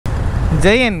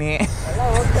ಜೈ ಅನ್ನಿ.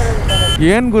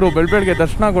 ಏನು ಗುರು ಬೆಳಗ್ಗೆ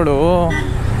ದರ್ಶನಗಳು,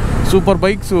 ಸೂಪರ್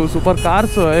ಬೈಕ್ಸು, ಸೂಪರ್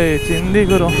ಕಾರ್ಸು, ಚಿಂದಿ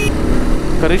ಗುರು.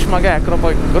 ಕರಿಷ್ಮಾಗೆ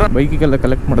ಆಕ್ರೋಬೈಕ್ ಗುರು. ಬೈಕಿಗೆಲ್ಲ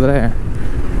ಕಲೆಕ್ಟ್ ಮಾಡಿದ್ರೆ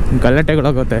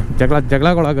ಗಲಾಟೆಗಳಾಗುತ್ತೆ,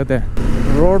 ಜಗಳಗಳಾಗುತ್ತೆ.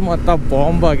 ರೋಡ್ ಮಾತ್ರ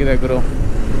ಬಾಂಬ್ ಆಗಿದೆ ಗುರು.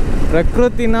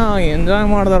 ಪ್ರಕೃತಿನ ಎಂಜಾಯ್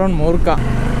ಮಾಡಿದಾರ ಒಂದು ಮೂರ್ಖ.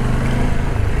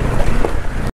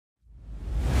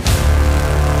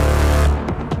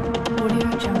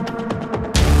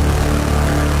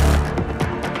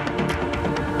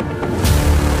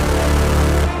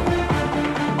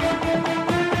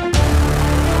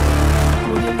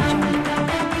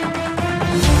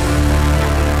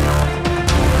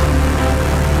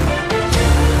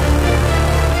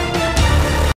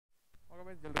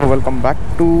 ವೆಲ್ಕಮ್ ಬ್ಯಾಕ್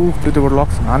ಟು ಪ್ರೀತಿ ಗೌಡ್ರು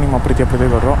ವ್ಲಾಗ್ಸ್. ನಾನು ನಿಮ್ಮ ಪ್ರೀತಿಯ ಪ್ರೀತಿ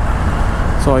ಗೌಡ್ರು.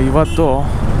 ಸೊ ಇವತ್ತು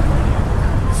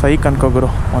ಸೈಕ್ ಅನ್ಕೋಗುರು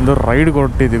ಒಂದು ರೈಡ್ಗೆ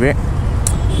ಹೊರಟಿದ್ದೀವಿ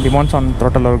ಡಿಮಾನ್ಸ್ ಆನ್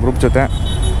ಥ್ರೋಟಲ್ ಅವ್ರ ಗ್ರೂಪ್ ಜೊತೆ.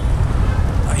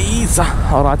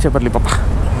 ಅವ್ರು ಆಚೆ ಬರಲಿ ಪಾಪ.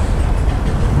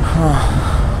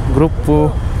 ಗ್ರೂಪು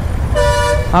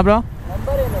ಹಾಂ ಬ್ರೋ.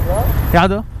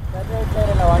 ಯಾವುದು?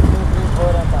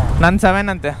 ನನ್ನ 7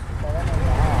 ಅಂತೆ.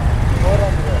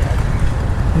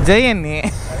 ಜೈ ಅನ್ನಿ.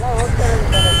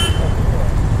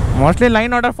 ಮೋಸ್ಟ್ಲಿ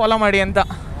ಲೈನ್ ಆರ್ಡರ್ ಫಾಲೋ ಮಾಡಿ ಅಂತ.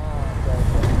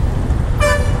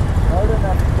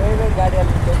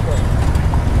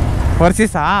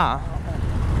 ವರ್ಷಿಸಾ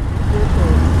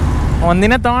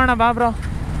ಒಂದಿನ ತಗೋಣ ಬಾ ಬ್ರೋ.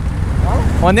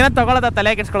 ಒಂದಿನ ತಗೊಳ್ಳೋದ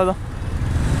ತಲೆ ಕೆಡ್ಸ್ಕೊಳ್ಳೋದು.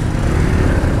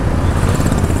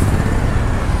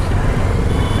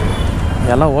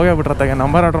 ಎಲ್ಲ ಹೋಗೇ ಬಿಟ್ರತ್ತಾಗೆ.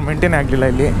 ನಂಬರ್ ಆರ್ಡ್ರ್ ಮೇಂಟೈನ್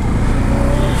ಆಗಲಿಲ್ಲ ಇಲ್ಲಿ.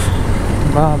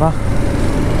 ಬಾ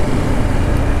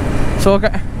ಸೊ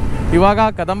ಓಕೆ, ಇವಾಗ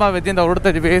ಕದಂಬ ವೆಜ್ಜಿಂದ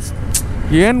ಹೊರಡ್ತಾ ಇದ್ದೀವಿ.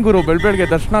 ಏನು ಗುರು ಬೆಳಗ್ಗೆ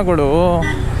ದರ್ಶನಗಳು,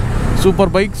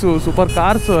 ಸೂಪರ್ ಬೈಕ್ಸು, ಸೂಪರ್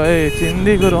ಕಾರ್ಸು,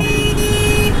 ಚಿಂದಿ ಗುರು.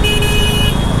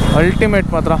 ಅಲ್ಟಿಮೇಟ್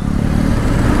ಮಾತ್ರ.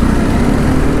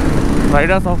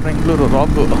 Riders of Bengaluru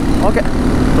rock. Okay,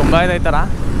 ತುಂಬ ಇದೈತರ.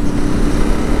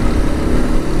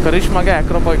 ಕರಿಷ್ಮಾಗೆ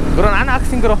ಆಕ್ರೋಬೈಕ್ ಗುರು. ನಾನು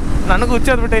ಹಾಕ್ಸಿಂಗ್ ಗುರು. ನನಗೂ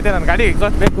ಹುಚ್ಚೋದು ಬಿಟ್ಟೈತೆ. ನನ್ನ ಗಾಡಿ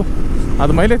ಎಕ್ಸಾಸ್ಟ್ ಬೇಕು.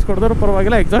 ಅದು ಮೈಲೇಜ್ ಕೊಡಿದ್ರು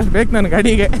ಪರವಾಗಿಲ್ಲ, ಎಕ್ಸಾಸ್ಟ್ ಬೇಕು ನನ್ನ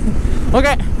ಗಾಡಿಗೆ.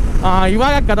 ಓಕೆ,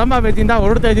 ಇವಾಗ ಕದಂಬ ವೆಜ್ಜಿಂದ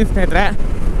ಹೊರಡ್ತಾ ಇದ್ದೀವಿ ಸ್ನೇಹಿತರೆ.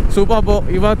 ಸೂಪರ್ಬು.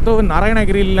 ಇವತ್ತು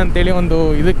ನಾರಾಯಣಗಿರಿ ಅಂತೇಳಿ ಒಂದು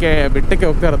ಇದಕ್ಕೆ ಬೆಟ್ಟಕ್ಕೆ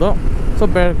ಹೋಗ್ತಾ ಇರೋದು. ಸೊ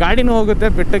ಗಾಡಿನೂ ಹೋಗುತ್ತೆ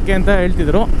ಬೆಟ್ಟಕ್ಕೆ ಅಂತ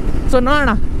ಹೇಳ್ತಿದ್ರು. ಸೊ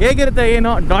ನೋಡೋಣ ಹೇಗಿರುತ್ತೆ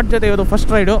ಏನು. ಡಾಟ್ ಜೊತೆ ಇವತ್ತು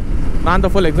ಫಸ್ಟ್ ರೈಡು.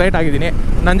 ನಾನು ಫುಲ್ ಎಕ್ಸೈಟ್ ಆಗಿದ್ದೀನಿ.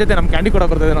 ನನ್ನ ಜೊತೆ ನಮ್ಮ ಕ್ಯಾಂಡಿ ಕೂಡ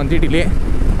ಬರ್ತಾಯಿದೆ ನನ್ನ ಚೀಟಿಲಿ.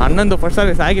 ಅಣ್ಣಂದು ಫಸ್ಟ್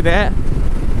ಸರ್ವಿಸ್ ಆಗಿದೆ.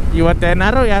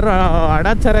 ಇವತ್ತೇನಾರು ಯಾರು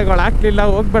ಅಡಾಚಾರಗಳು ಹಾಕ್ಲಿಲ್ಲ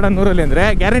ಹೋಗ್ಬೇಡ 100ರಲ್ಲಿ ಅಂದರೆ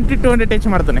ಗ್ಯಾರಂಟಿ 200 ಟಚ್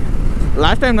ಮಾಡ್ತಾನೆ.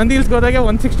 ಲಾಸ್ಟ್ ಟೈಮ್ ನಂದಿ ಹಿಲ್ಸ್ಗೆ ಹೋದಾಗೆ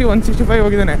 160 165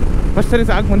 ಹೋಗಿದ್ದಾನೆ ಫಸ್ಟ್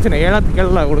ಸರ್ವಿಸ್ ಆಗಿ ಮುಂಚೆನೆ. ಹೇಳೋದು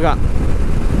ಕೇಳಲ್ಲ ಹುಡುಗ.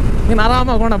 ನೀನು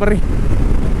ಆರಾಮಾಗಿ ಹೋಗೋಣ ಬರ್ರಿ.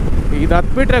 ಇದು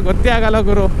ಹತ್ಬಿಟ್ರೆ ಗೊತ್ತೇ ಆಗಲ್ಲ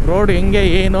ಗುರು. ರೋಡ್ ಹೆಂಗೆ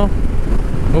ಏನು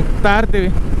ನುಗ್ತಾ ಇರ್ತೀವಿ.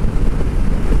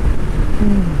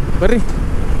 ಬರ್ರಿ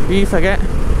ಪೀಸಾಗೆ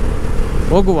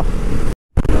ಹೋಗುವ.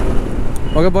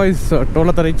 ಓಕೆ ಬಾಯ್ಸ್, ಟೋಲ್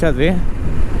ಹತ್ರ ರೀಚ್ ಆದ್ವಿ.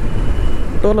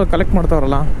 ಟೋಲ್ ಕಲೆಕ್ಟ್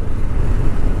ಮಾಡ್ತಾವ್ರಲ್ಲ,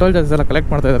 ಟೋಲ್ ಚಾರ್ಜಸ್ ಎಲ್ಲ ಕಲೆಕ್ಟ್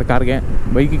ಮಾಡ್ತಾಯಿದ್ದಾರೆ ಕಾರ್ಗೆ.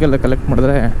 ಬೈಕಿಗೆಲ್ಲ ಕಲೆಕ್ಟ್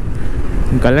ಮಾಡಿದ್ರೆ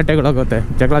ಗಲಾಟೆಗಳಾಗುತ್ತೆ,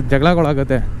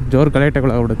 ಜಗಳಗಳಾಗುತ್ತೆ, ಜೋರು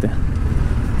ಗಲಾಟೆಗಳಾಗ್ಬಿಡುತ್ತೆ.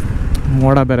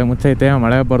 ಮೋಡ ಬೇರೆ ಮುಚ್ಚೈತೆ,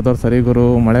 ಮಳೆ ಬರ್ದವ್ರು ಸರಿ ಗುರು.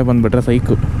 ಮಳೆ ಬಂದುಬಿಟ್ರೆ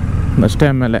ಸೈಕು ಅಷ್ಟೇ.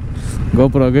 ಆಮೇಲೆ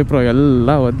ಗೋಪುರ ಎಲ್ಲ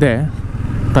ಒದ್ದೆ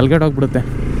ತಲೆಗಡೆ ಹೋಗ್ಬಿಡುತ್ತೆ.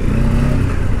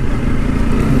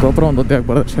 ಗೋಪುರ ಒಂದು ಒದ್ದೆ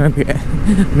ಆಗ್ಬಾರ್ದು ಅಷ್ಟೇ. ನನಗೆ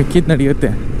ಮಿಕ್ಕಿದ್ದು ನಡೆಯುತ್ತೆ,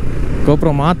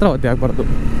 ಗೋಪುರ ಮಾತ್ರ ಒದ್ದೆ ಆಗ್ಬಾರ್ದು.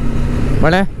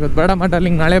 ಮಳೆ ಇವತ್ತು ಬೇಡ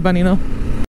ಡಾರ್ಲಿಂಗ್, ನಾಳೆ ಬಾ ನೀನು.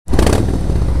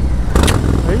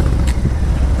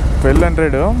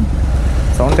 1200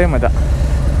 ಸೌಂಡೇ ಮಜಾ.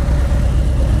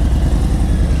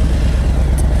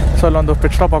 ಸೊ ಅಲ್ಲೊಂದು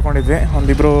ಪಿಟ್ ಸ್ಟಾಪ್ ಹಾಕ್ಕೊಂಡಿದ್ವಿ.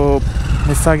 ಒಂದಿಬ್ಬರು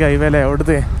ಮಿಸ್ಸಾಗಿ ಹೈವೇಲೆ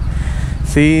ಹೊಡೆದು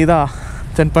ಸೀದಾ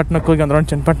ಚನ್ನಪಟ್ಟಣಕ್ಕೆ ಹೋಗಿ ಒಂದು ರೌಂಡ್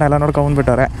ಚನ್ನಪಟ್ಟಣ ಎಲ್ಲ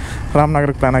ನೋಡ್ಕೊಂಡ್ಬಿಟ್ಟಾರೆ.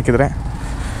 ರಾಮನಗರಕ್ಕೆ ಪ್ಲ್ಯಾನ್ ಹಾಕಿದರೆ.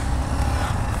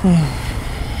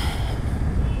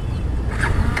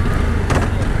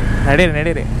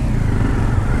 ನಡೀರಿ.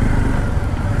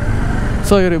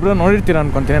 ಸೊ ಇವರಿಬ್ಬರು ನೋಡಿರ್ತೀರ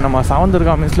ಅನ್ಕೊತೀನಿ. ನಮ್ಮ ಸಾವಂದುರ್ಗ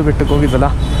ಮಿಸ್ಲು ಬೆಟ್ಟಕ್ಕೆ ಹೋಗಿದ್ದಲ್ಲ,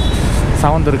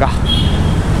 ಸಾವಂದುರ್ಗ,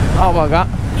 ಆವಾಗ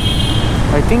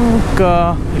ಐ ಥಿಂಕ್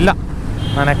ಇಲ್ಲ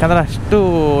ನಾನು, ಯಾಕಂದರೆ ಅಷ್ಟು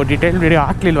ಡೀಟೇಲ್ ವೀಡಿಯೋ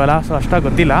ಹಾಕ್ಲಿಲ್ವಲ್ಲ. ಸೊ ಅಷ್ಟಾಗಿ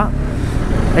ಗೊತ್ತಿಲ್ಲ.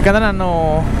 ಯಾಕಂದರೆ ನಾನು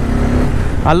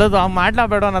ಅಲ್ಲೋದು ಮಾಡ್ಲಾ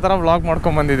ಬೇಡ ಅನ್ನೋ ಥರ ವ್ಲಾಗ್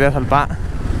ಮಾಡ್ಕೊಂಬಂದಿದ್ದೆ ಸ್ವಲ್ಪ.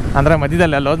 ಅಂದರೆ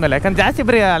ಮಧ್ಯದಲ್ಲಿ ಅಲ್ಲಿ ಹೋದ್ಮೇಲೆ, ಯಾಕಂದ್ರೆ ಜಾಸ್ತಿ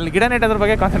ಬರೀ ಅಲ್ಲಿ ಗಿಡ ನೆಟ್ಟೋದ್ರ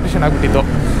ಬಗ್ಗೆ ಕಾನ್ಸಂಟ್ರೇಷನ್ ಆಗಿಬಿಟ್ಟಿತ್ತು.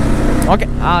 ಓಕೆ,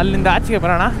 ಅಲ್ಲಿಂದ ಆಚೆಗೆ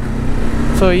ಬರೋಣ.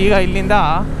 ಸೊ ಈಗ ಇಲ್ಲಿಂದ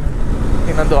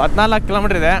ಇನ್ನೊಂದು 14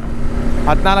 ಕಿಲೋಮೀಟ್ರ್ ಇದೆ.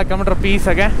 14 ಕಿಲೋಮೀಟ್ರ್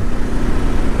ಪೀಸಾಗೆ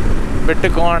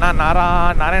ಬೆಟ್ಟಕ್ಕೆ ಹೋಗೋಣ.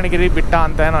 ನಾರಾಯಣಗಿರಿ ಬೆಟ್ಟ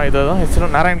ಅಂತ ಏನೋ ಇದು ಹೆಸರು,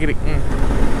 ನಾರಾಯಣಗಿರಿ.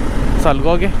 ಸೊ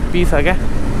ಅಲ್ಲಿಗೋಗಿ ಪೀಸಾಗೆ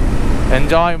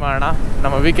ಎಂಜಾಯ್ ಮಾಡೋಣ.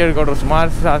 ನಮ್ಮ ವೀಕೆಂಡ್ ಗೌಡ್ರು ಸುಮಾರು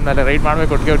ಆದಮೇಲೆ ರೈಡ್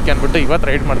ಮಾಡಬೇಕು ಒಟ್ಟಿಗೆ ಅಂದ್ಬಿಟ್ಟು ಇವತ್ತು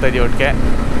ರೈಡ್ ಮಾಡ್ತಾಯಿದ್ದೀವಿ ಒಟ್ಟಿಗೆ.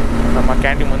 ನಮ್ಮ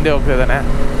ಕ್ಯಾಂಟೀನ್ ಮುಂದೆ ಹೋಗ್ತಿದ್ದಾನೆ.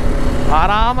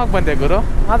 ಆರಾಮಾಗಿ ಬಂದೆ ಗುರು.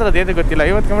 ಆದರೆ ಅದೇನು ಗೊತ್ತಿಲ್ಲ,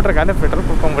 50 ಕಿಲೋಮೀಟ್ರ್ ಕಾಲೇ ಪೆಟ್ರೋಲ್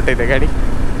ಕುಡ್ಕೊಂಡ್ಬಿಟ್ಟಿದೆ ಗಾಡಿ.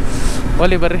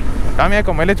 ಓಲಿ ಬರ್ರಿ. ಕಾಮಿ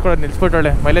ಯಾಕೋ ಮೈಲೇಜ್ ಕೊಡೋದು ನಿಲ್ಸ್ಬಿಟ್ಟು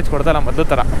ಒಳ್ಳೆ ಮೈಲೇಜ್ ಕೊಡ್ತಲ್ಲ ಮೊದಲು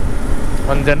ಥರ.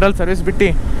 ಒಂದು ಜನರಲ್ ಸರ್ವಿಸ್ ಬಿಟ್ಟು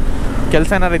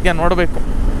ಕೆಲಸ ಏನಾರು ಇದೆಯಾ ನೋಡಬೇಕು.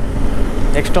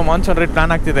 ನೆಕ್ಸ್ಟು ಮಾನ್ಸೂನ್ ರೈಡ್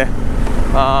ಪ್ಲ್ಯಾನ್ ಆಗ್ತಿದೆ.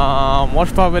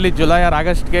 Most probably July R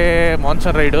ಆಗಸ್ಟ್ಗೆ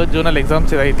monsoon raid. ಜೂನಲ್ಲಿ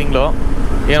exams ಇದೆ ಈ ತಿಂಗಳು,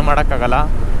 ಏನು ಮಾಡೋಕ್ಕಾಗಲ್ಲ.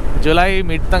 ಜುಲೈ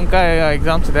ಮಿಡ್ ತನಕ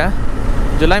ಎಕ್ಸಾಮ್ಸ್ ಇದೆ.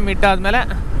 ಜುಲೈ ಮಿಡ್ ಆದಮೇಲೆ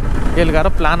ಎಲ್ಲಿಗಾರ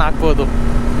ಪ್ಲ್ಯಾನ್ ಹಾಕ್ಬೋದು,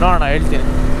 ನೋಡೋಣ ಹೇಳ್ತೀನಿ.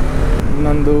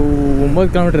 ನಂದು 9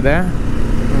 ಕಿಲೋಮೀಟ್ರ್ ಇದೆ.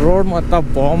 ರೋಡ್ ಮಾತ್ರ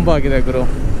ಬಾಂಬ್ ಆಗಿದೆ ಗುರು.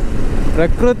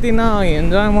 ಪ್ರಕೃತಿನ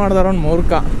ಎಂಜಾಯ್ ಮಾಡಿದವ್ರು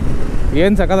ಮೂರ್ಖ.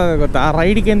 ಏನು ಸಖತ್ತಾಗಿದೆ ಗೊತ್ತಾ,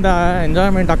 ರೈಡ್ಗಿಂತ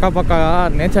ಎಂಜಾಯ್ಮೆಂಟ್ ಅಕ್ಕಪಕ್ಕ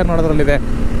ನೇಚರ್ ನೋಡೋದ್ರಲ್ಲಿದೆ.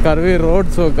 ಕರ್ವಿ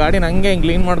ರೋಡ್ಸು, ಗಾಡಿನ ಹಂಗೆ ಹಿಂಗೆ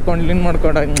ಕ್ಲೀನ್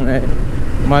ಮಾಡ್ಕೊಂಡು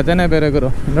ಮಜಾನೇ ಬೇರೆ ಗುರು.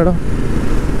 ನೋಡು,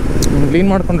 ಕ್ಲೀನ್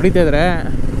ಮಾಡ್ಕೊಂಡು ಹಿಡಿತಿದ್ರೆ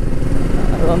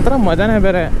ಅದೊಂಥರ ಮಜಾನೇ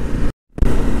ಬೇರೆ.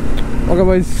 ಓಕೆ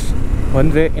ಬಾಯ್ಸ್,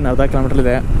 ಬಂದ್ವಿ. ಇನ್ನು ಅರ್ಧ ಕಿಲೋಮೀಟ್ರ್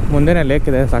ಇದೆ. ಮುಂದೆನೇ ಲೇಕ್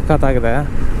ಇದೆ, ಸಖತ್ತಾಗಿದೆ.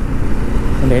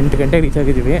 ಒಂದು 8 ಗಂಟೆಗೆ ರೀಚ್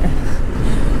ಆಗಿದ್ದೀವಿ.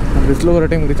 ಬಿಸಿಲು ಬರೋ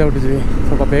ಟೈಮ್ಗೆ ರೀಚ್ ಆಗ್ಬಿಟ್ಟಿದ್ವಿ.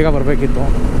 ಸ್ವಲ್ಪ ಬೇಗ ಬರಬೇಕಿತ್ತು,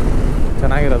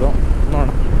 ಚೆನ್ನಾಗಿರೋದು. ನೋಡೋಣ.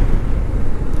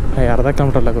 ಅರ್ಧ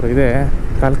ಕಿಲೋಮೀಟ್ರ್ ಅಲ್ಲ ಗುರು, ಇದೆ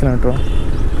 1/4 ಕಿಲೋಮೀಟ್ರು.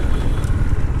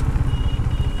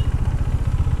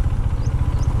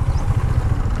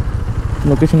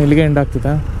 ಲೊಕೇಶನ್ ಇಲ್ಲಿಗೆ ಎಂಡ್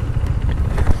ಆಗ್ತದೆ.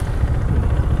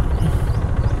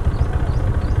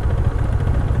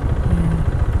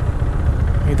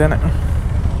 ಇದೇನೆ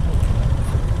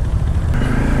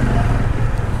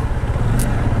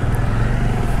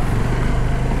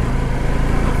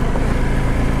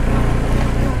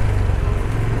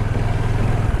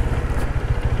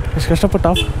ಎಷ್ಟು ಕಷ್ಟಪಟ್ಟ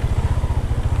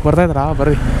ಬರ್ತಾಯಿದ್ರಾ?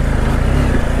 ಬರ್ರಿ.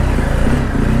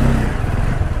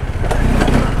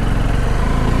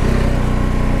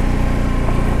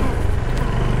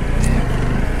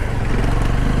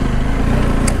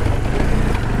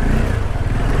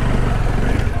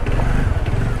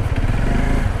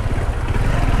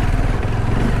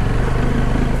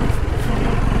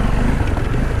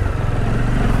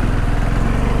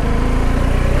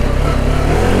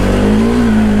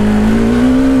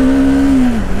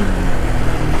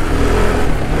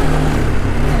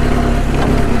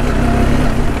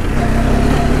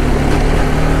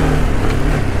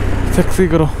 ಸೆಕ್ಸಿ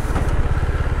ಗುರು,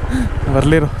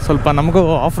 ಬರ್ಲಿರು. ಸ್ವಲ್ಪ ನಮಗೂ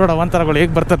ಆಫ್ ರೋಡ್ ಅವಂತರಗಳು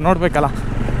ಹೇಗೆ ಬರ್ತಾರೆ ನೋಡ್ಬೇಕಲ್ಲ.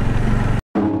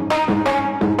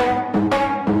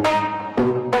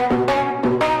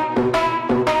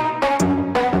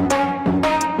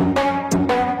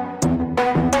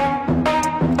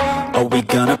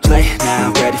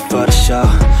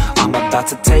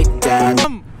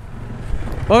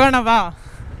 ಹೋಗೋಣ ಬಾ.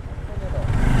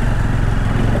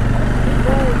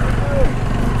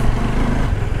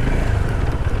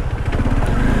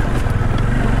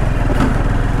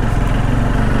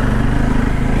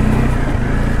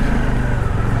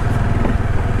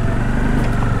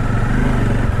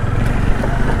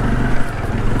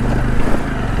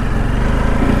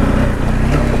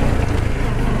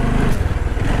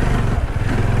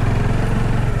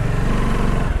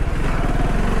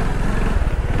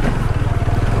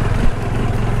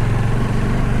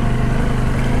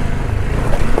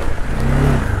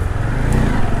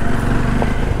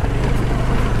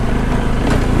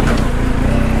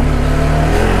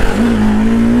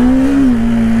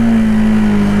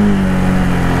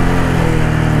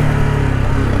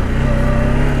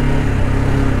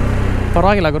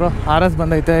 ಪರವಾಗಿಲ್ಲ ಗುರು, RS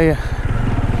ಬಂದೈತೆ.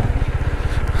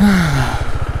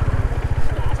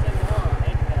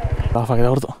 ಆಫ್ ಆಗಿದೆ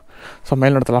ಅವ್ರದ್ದು. ಸೊ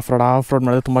ಮೇಲೆ ನೋಡ್ತಲ್ಲ ಆಫ್ ರೋಡ್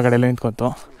ಮಾಡಿದ್ರೆ ತುಂಬ ಗಾಡಿಯಲ್ಲಿ ನಿಂತ್ಕೊಂತು.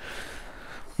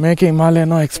 ಮೇಕೆ,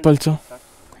 Himalayan, XPulse,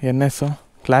 NS,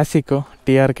 classic,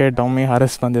 TRK, ಡಾಮಿ,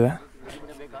 RS ಬಂದಿದೆ.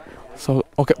 ಸೊ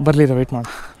ಓಕೆ, ಬರಲಿ ವೆಯ್ಟ್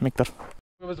ಮಾಡೋಣ. ಮಿಕ್ತರ್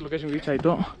ಲೊಕೇಶನ್ ರೀಚ್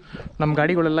ಆಯಿತು. ನಮ್ಮ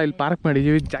ಗಾಡಿಗಳೆಲ್ಲ ಇಲ್ಲಿ ಪಾರ್ಕ್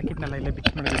ಮಾಡಿದ್ದೀವಿ. ಜಾಕೆಟ್ನೆಲ್ಲ ಇಲ್ಲೇ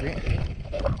ಬಿಚ್ ಮಾಡಿದ್ದೀವಿ.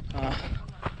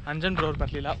 ಅಂಜನ್ ಬ್ರೋ ಅವ್ರು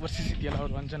ಬರಲಿಲ್ಲ. ವರ್ಸಿಸ್ ಇದೆಯಲ್ಲ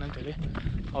ಅವ್ರು ಅಂಜನ್ ಅಂತೇಳಿ,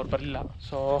 ಅವ್ರು ಬರಲಿಲ್ಲ.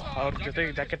 ಸೊ ಅವ್ರ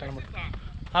ಜೊತೆಗೆ ಜಾಕೆಟ್ ತಗೊಂಡ್ಬಿಟ್ಟು.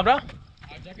 ಹಾಂ ಬ್ರೋ,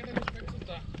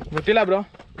 ಗೊತ್ತಿಲ್ಲ ಬ್ರೋ.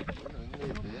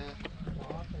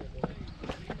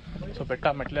 ಸೊ ಬೆಟ್ಟ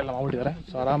ಮೆಟ್ಲೆಲ್ಲ ಮಾಡ್ಬಿಟ್ಟಿದ್ದಾರೆ.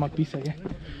 ಸೊ ಆರಾಮಾಗಿ ಪೀಸಾಗಿ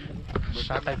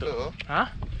ಸ್ಟಾರ್ಟ್ ಆಯಿತು. ಹಾಂ,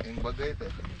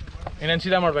 ಇನ್ನೇನು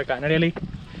ಸೀದಾ ಮಾಡಬೇಕಾ? ನಡೆಯಲಿ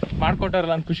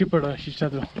ಮಾಡಿಕೊಟ್ಟಾರಲ್ಲ ಅಂತ ಖುಷಿ ಪಡೋ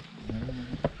ಇಷ್ಟಾದ್ರು.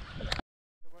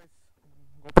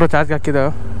 ಗೊಬ್ಬರ ಚಾರ್ಜ್ಗೆ ಹಾಕಿದ್ದು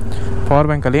ಪವರ್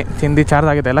ಬ್ಯಾಂಕಲ್ಲಿ ತಿಂದು ಚಾರ್ಜ್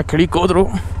ಆಗಿದೆ. ಎಲ್ಲ ಕೆಳಕ್ಕೆ ಹೋದ್ರು.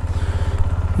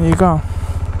 ಈಗ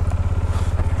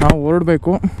ನಾವು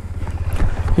ಹೊರಡಬೇಕು.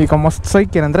 ಈಗ ಮಸ್ತ್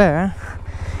ಸೈಕ್ ಏನಂದರೆ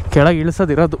ಕೆಳಗೆ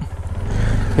ಇಳಿಸೋದಿರೋದು.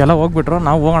 ಎಲ್ಲ ಹೋಗ್ಬಿಟ್ರು,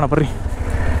 ನಾವು ಹೋಗೋಣ ಬರ್ರಿ.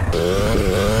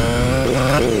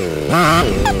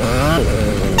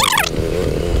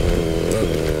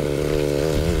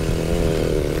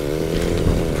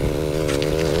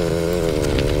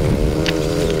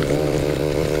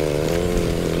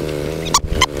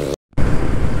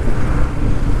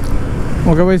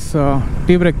 Okay boys,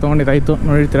 tea break ತೊಗೊಂಡಿದ್ದಾಯಿತು.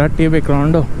 ನೋಡಿರ್ತೀರ, ಟೀ ಬ್ರೇಕ್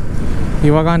ತೊಗೊಂಡು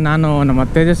ಇವಾಗ ನಾನು ನಮ್ಮ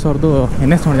ತೇಜಸ್ ಅವ್ರದ್ದು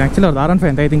NS ನೋಡಿದ್ದೀನಿ. ಆ್ಯಕ್ಚುಲಿ ಅವ್ರದ್ದು R15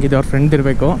 ಅಂತ ಐ ಥಿಂಕ್ ಇದು ಅವ್ರ ಫ್ರೆಂಡ್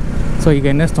ಇರಬೇಕು. ಸೊ ಈಗ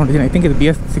NS ತೊಗೊಂಡಿದ್ದೀನಿ. ಐ ಥಿಂಕ್ ಇದು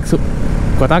BS6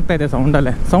 ಗೊತ್ತಾಗ್ತಾಯಿದೆ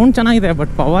ಸೌಂಡಲ್ಲೇ. ಸೌಂಡ್ ಚೆನ್ನಾಗಿದೆ,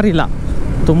 ಬಟ್ ಪವರ್ ಇಲ್ಲ,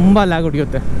 ತುಂಬ ಲ್ಯಾಗ್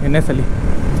ಹೊಡಿಯುತ್ತೆ NSಲ್ಲಿ.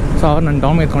 ಸೊ ಅವ್ರು ನನ್ನ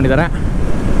ಡಾಮಿ ಎತ್ಕೊಂಡಿದ್ದಾರೆ.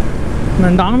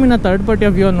 ನನ್ನ ಡಾಮಿನ ಥರ್ಡ್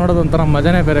ಪಾರ್ಟಿ ವ್ಯೂ ನೋಡೋದು ಒಂಥರ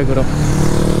ಮಜಾನೇ ಬೇರೆ ಗುರು.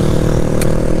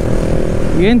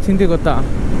 ಏನು ಚಿಂತೆ ಗೊತ್ತಾ,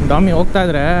 ಡಾಮಿ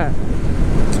ಹೋಗ್ತಾಯಿದ್ರೆ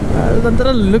ಅದೊಂಥರ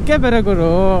ಲುಕ್ಕೇ ಬೇರೆ ಗುರು.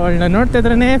 ಅವಳನ್ನ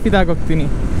ನೋಡ್ತಿದ್ರೇ ಫಿದಾಗೋಗ್ತೀನಿ.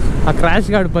 ಆ ಕ್ರ್ಯಾಶ್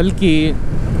ಗಾರ್ಡ್ ಬಲ್ಕಿ,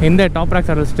 ಹಿಂದೆ ಟಾಪ್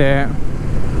ರ್ಯಾಕ್ಸರ್ ಅಷ್ಟೇ.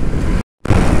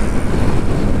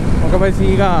 ಓಕೆ ಬೈಸ್,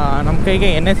 ಈಗ ನಮ್ಮ ಕೈಗೆ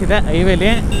NS ಇದೆ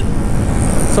ಹೈವೇಲಿ.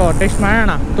 ಸೊ ಟೆಸ್ಟ್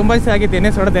ಮಾಡೋಣ. ತುಂಬ ದಿವಸ ಆಗಿತ್ತು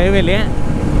NS ಹೊಡೆದು ಹೈವೇಲಿ.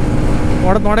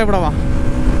 ನೋಡೇ ಬಿಡವ.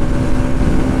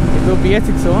 ಇದು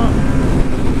BS6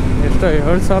 ಎಷ್ಟು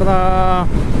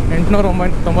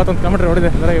 7,891 ಕಿಲೋಮೀಟ್ರ್ ಓಡಿದೆ.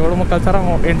 ಅಂದರೆ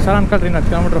 7,300 8,000 ಅನ್ಕೊಳ್ರಿ. 10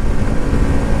 ಕಿಲೋಮೀಟ್ರು.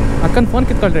 ಅಕ್ಕನ ಫೋನ್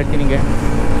ಕಿತ್ಕೊಳ್ರಿ ಹೇಳ್ತೀನಿ ನಿಮಗೆ.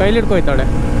 ಕೈಲಿ ಹಿಡ್ಕೊಯ್ತಾಳೆ.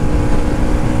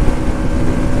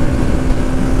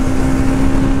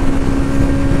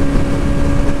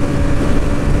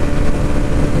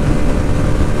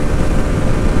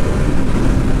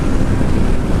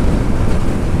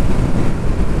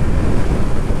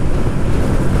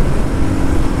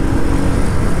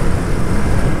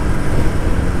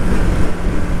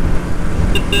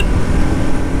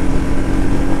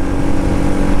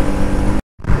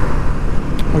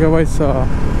 ಓಕೆ ಬಾಯ್ಸ್,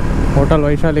 ಹೋಟೆಲ್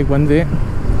ವೈಶಾಲಿಗೆ ಬಂದ್ವಿ.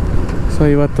 ಸೊ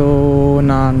ಇವತ್ತು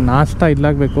ನಾಷ್ಟ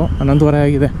ಇಲ್ಲಾಗಬೇಕು. 11:30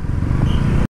 ಆಗಿದೆ.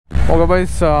 ಓಕೆ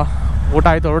ಬಾಯ್ಸ್, ಊಟ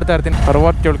ಆಯಿತು. ಹೊರಡ್ತಾ ಇರ್ತೀನಿ.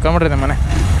 67 ಕಿಲೋಮೀಟ್ರ್ ಇದೆ ಮನೆ.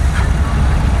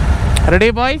 Ready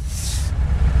boys,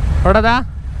 ಹೊರಡೋದಾ?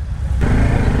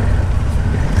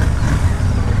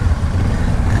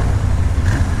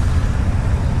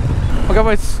 Okay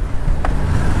boys,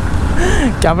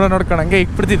 camera ನೋಡ್ಕೊಂಡಂಗೆ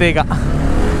ಇಕ್ಬಿಡ್ತಿದ್ದೆ ಈಗ.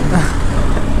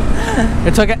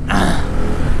 It's okay.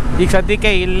 ಈಗ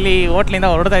ಸದ್ಯಕ್ಕೆ ಇಲ್ಲಿ ಹೋಟ್ಲಿಂದ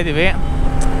ಹೊರಡ್ತಾ ಇದ್ದೀವಿ.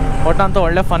 ಊಟ ಅಂತೂ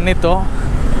ಒಳ್ಳೆ ಫನ್ ಇತ್ತು.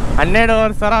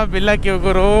 12,000 ಬಿಲ್ ಹಾಕಿ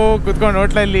ಹೋಗೋರು ಕೂತ್ಕೊಂಡು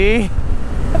ಹೋಟ್ಲಲ್ಲಿ.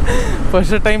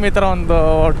 ಫಸ್ಟ್ ಟೈಮ್ ಈ ಥರ ಒಂದು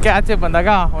ಹೊಟ್ಟೆ ಆಚೆ ಬಂದಾಗ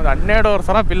ಒಂದು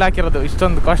 12,000 ಬಿಲ್ ಹಾಕಿರೋದು.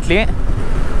 ಇಷ್ಟೊಂದು ಕಾಸ್ಟ್ಲಿ.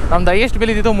 ನಮ್ದು ಹೈಯೆಸ್ಟ್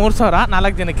ಬಿಲ್ ಇದ್ದಿದ್ದು 3,000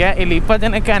 4 ಜನಕ್ಕೆ. ಇಲ್ಲಿ 20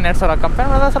 ಜನಕ್ಕೆ 12,000. ಕಂಪೇರ್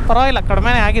ಮಾಡಿದ್ರೆ ಸ್ವಲ್ಪ ಪರವಾಗಿಲ್ಲ,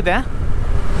 ಕಡಿಮೆನೇ ಆಗಿದೆ.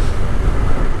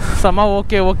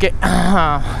 ಓಕೆ.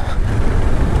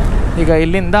 ಈಗ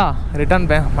ಇಲ್ಲಿಂದ ರಿಟರ್ನ್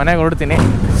ಮನೆಗೆ ಹೊರಡ್ತೀನಿ.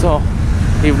 ಸೊ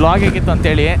ಈ ವ್ಲಾಗ್ ಹೇಗಿತ್ತು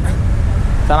ಅಂತೇಳಿ,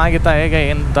 ಚೆನ್ನಾಗಿತ್ತಾ ಹೇಗೆ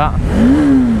ಅಂತ.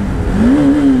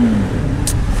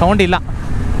 ಸೌಂಡ್ ಇಲ್ಲ,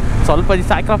 ಸ್ವಲ್ಪ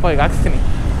ದಿವಸ ಆಕ್ರಪಾಯಿಗೆ ಹಾಕ್ಸ್ತೀನಿ.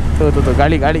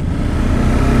 ಗಾಳಿ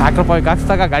ಆಕ್ರಪಾಯಿಗೆ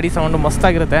ಹಾಕ್ಸಿದಾಗ ಗಾಡಿ ಸೌಂಡು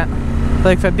ಮಸ್ತಾಗಿರುತ್ತೆ. ಸೊ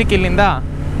ಈಗ ಸದ್ಯಕ್ಕೆ ಇಲ್ಲಿಂದ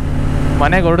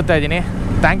ಮನೆಗೆ ಹೊರಡ್ತಾ ಇದ್ದೀನಿ.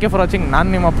 Thank you for watching. ನಾನು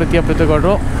ನಿಮ್ಮ ಪ್ರೀತು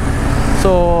ಗೌಡ್ರು.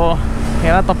 ಸೊ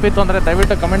ಏನಾದ್ರು ತಪ್ಪಿತ್ತು ಅಂದರೆ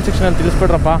ದಯವಿಟ್ಟು ಕಮೆಂಟ್ ಸೆಕ್ಷನಲ್ಲಿ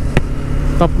ತಿಳಿಸ್ಬಿಡ್ರಪ್ಪ.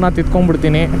 ತಪ್ಪನ್ನ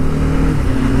ತಿದ್ಕೊಂಡ್ಬಿಡ್ತೀನಿ,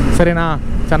 ಸರಿನಾ?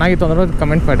 ಚೆನ್ನಾಗಿತ್ತು ಅಂದ್ರೆ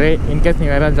ಕಮೆಂಟ್ ಮಾಡಿರಿ. ಇನ್ ಕೇಸ್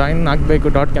ನೀವು ಯಾರು ಜಾಯಿನ್ ಆಗಬೇಕು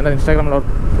ಡಾಟ್ಗೆ ಅಂದರೆ ಇನ್ಸ್ಟಾಗ್ರಾಮಲ್ಲಿ ಅವ್ರ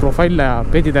ಪ್ರೊಫೈಲ್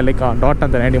ಪೇಜ್ ಇದೆ, ಲೈಕ್ ಡಾಟ್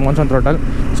ಅಂತಾನೆ ಡಿಮೋನ್ಸನ್ ಟೋಟಲ್.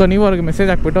 ಸೊ ನೀವು ಅವ್ರಿಗೆ ಮೆಸೇಜ್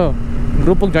ಹಾಕ್ಬಿಟ್ಟು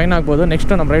ಗ್ರೂಪಿಗೆ ಜಾಯ್ನ್ ಆಗ್ಬೋದು.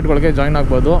 ನೆಕ್ಸ್ಟು ನಮ್ಮ ರೈಡ್ಗಳಿಗೆ ಜಾಯ್ನ್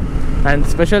ಆಗ್ಬೋದು. ಆ್ಯಂಡ್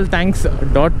ಸ್ಪೆಷಲ್ ಥ್ಯಾಂಕ್ಸ್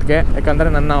ಡಾಟ್ಗೆ, ಯಾಕಂದರೆ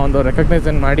ನನ್ನ ಒಂದು ರೆಕಗ್ನೈಸ್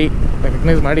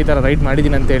ಮಾಡಿ ಈ ಥರ ರೈಡ್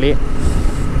ಮಾಡಿದ್ದೀನಿ ಅಂತೇಳಿ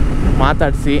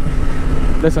ಮಾತಾಡಿಸಿ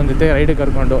ಪ್ಲಸ್ ಒಂದು ಜೊತೆ ರೈಡಿಗೆ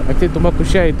ಕರ್ಕೊಂಡು ಆ್ಯಕ್ಚುಲಿ ತುಂಬ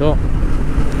ಖುಷಿಯಾಯಿತು.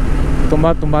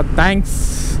 ತುಂಬ ಥ್ಯಾಂಕ್ಸ್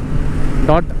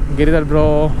ಡಾಟ್ ಗಿರಿಧರ್ ಬ್ರೋ.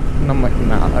 ನಮ್ಮ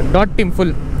ಡಾಟ್ ಟೀಮ್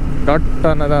ಫುಲ್ ಡಾಟ್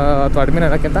ಅನ್ನೋದು ಅಥವಾ ಅಡ್ಮಿನ್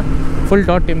ಅನ್ನೋಕ್ಕಿಂತ ಫುಲ್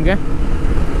ಡಾಟ್ ಟೀಮ್ಗೆ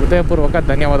ಹೃದಯಪೂರ್ವಕ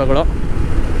ಧನ್ಯವಾದಗಳು.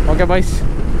 ಓಕೆ ಬಾಯ್ಸ್,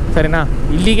 ಸರಿನಾ?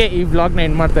 ಇಲ್ಲಿಗೆ ಈ ವ್ಲಾಗ್ನ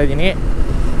ಎಂಡ್ ಮಾಡ್ತಾಯಿದ್ದೀನಿ.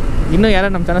 ಇನ್ನೂ ಯಾರು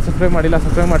ನಮ್ಮ ಚಾನಲ್ ಸಬ್ಸ್ಕ್ರೈಬ್ ಮಾಡಿಲ್ಲ,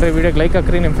 ಸಬ್ಸ್ಕ್ರೈಬ್ ಮಾಡಿರಿ. ವೀಡಿಯೋಗೆ ಲೈಕ್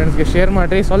ಹಾಕ್ರಿ, ನಿಮ್ಮ ಫ್ರೆಂಡ್ಸ್ಗೆ ಶೇರ್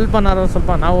ಮಾಡಿರಿ.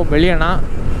 ಸ್ವಲ್ಪ ನಾವು ಬೆಳೆಯೋಣ.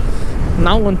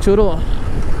 ನಾವು ಒಂಚೂರು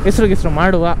ಹೆಸ್ರು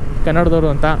ಮಾಡುವ ಕನ್ನಡದವರು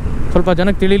ಅಂತ ಸ್ವಲ್ಪ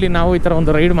ಜನಕ್ಕೆ ತಿಳಿಲಿ ನಾವು ಈ ಥರ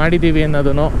ಒಂದು ರೈಡ್ ಮಾಡಿದ್ದೀವಿ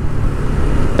ಅನ್ನೋದನ್ನು.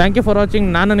 Thank you for watching.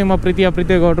 ನಾನು ನಿಮ್ಮ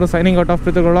ಪ್ರೀತು ಗೌಡ್ರು, signing out of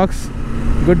Preethu vlogs.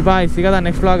 Good bye. ಸಿಗೋದ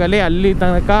next ವ್ಲಾಗಲ್ಲಿ. ಅಲ್ಲಿ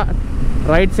ತನಕ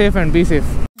ride safe and be safe.